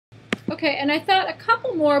Okay, and I thought a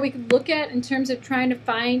couple more we could look at in terms of trying to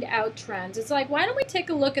find out trends. It's like, why don't we take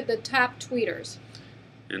a look at the top tweeters?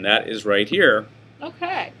 And that is right here.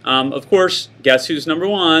 Okay. Of course, guess who's number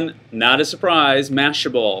one? Not a surprise,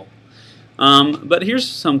 Mashable. But here's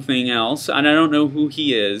something else, and I don't know who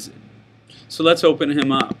he is. So let's open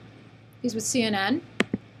him up. He's with CNN,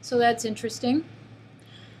 so that's interesting.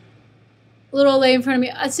 Little lady in front of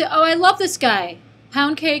me. I say, oh, I love this guy.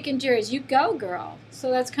 Pound cake and Jerry's. You go, girl.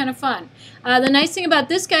 So that's kind of fun. The nice thing about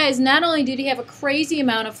this guy is not only did he have a crazy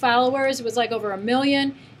amount of followers, it was like over 1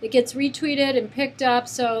 million. It gets retweeted and picked up.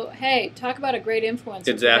 So, hey, talk about a great influencer.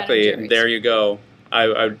 Exactly. There you go. I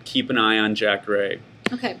would keep an eye on Jack Ray.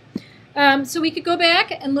 Okay. So we could go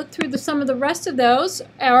back and look through some of the rest of those,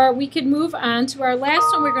 or we could move on to our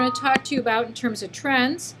last one we're going to talk to you about in terms of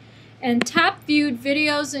trends and top viewed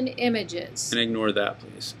videos and images. And ignore that,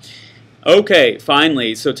 please. Okay,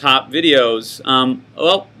 finally, so top videos.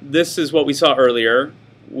 Well, this is what we saw earlier,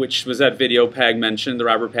 which was that video Peg mentioned, the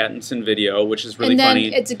Robert Pattinson video, which is really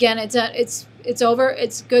funny. And then it's over.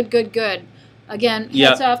 It's good. Again,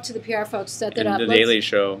 hats off to the PR folks set that up. The Daily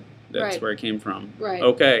Show. That's where it came from. Right.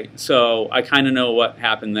 Okay, so I kind of know what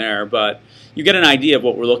happened there, but you get an idea of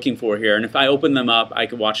what we're looking for here. And if I open them up, I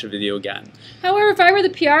could watch the video again. However, if I were the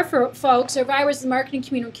PR folks, or if I was the marketing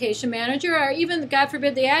communication manager, or even, God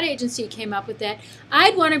forbid, the ad agency came up with that,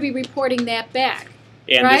 I'd want to be reporting that back.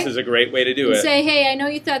 And this is a great way to do it. Say, hey, I know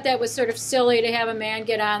you thought that was sort of silly to have a man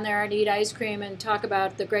get on there and eat ice cream and talk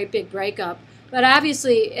about the great big breakup. But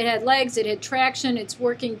obviously, it had legs, it had traction, it's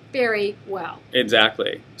working very well.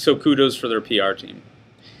 Exactly. So kudos for their PR team.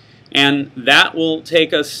 And that will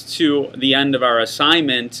take us to the end of our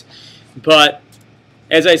assignment. But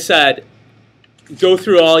as I said, go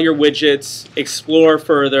through all your widgets, explore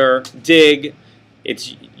further, dig.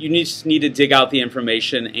 You just need to dig out the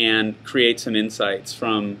information and create some insights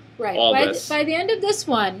from all this. By the end of this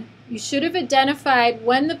one, you should have identified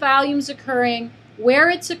when the volume's occurring, where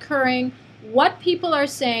it's occurring, what people are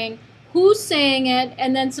saying, who's saying it,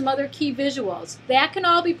 and then some other key visuals. That can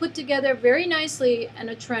all be put together very nicely in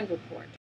a trend report.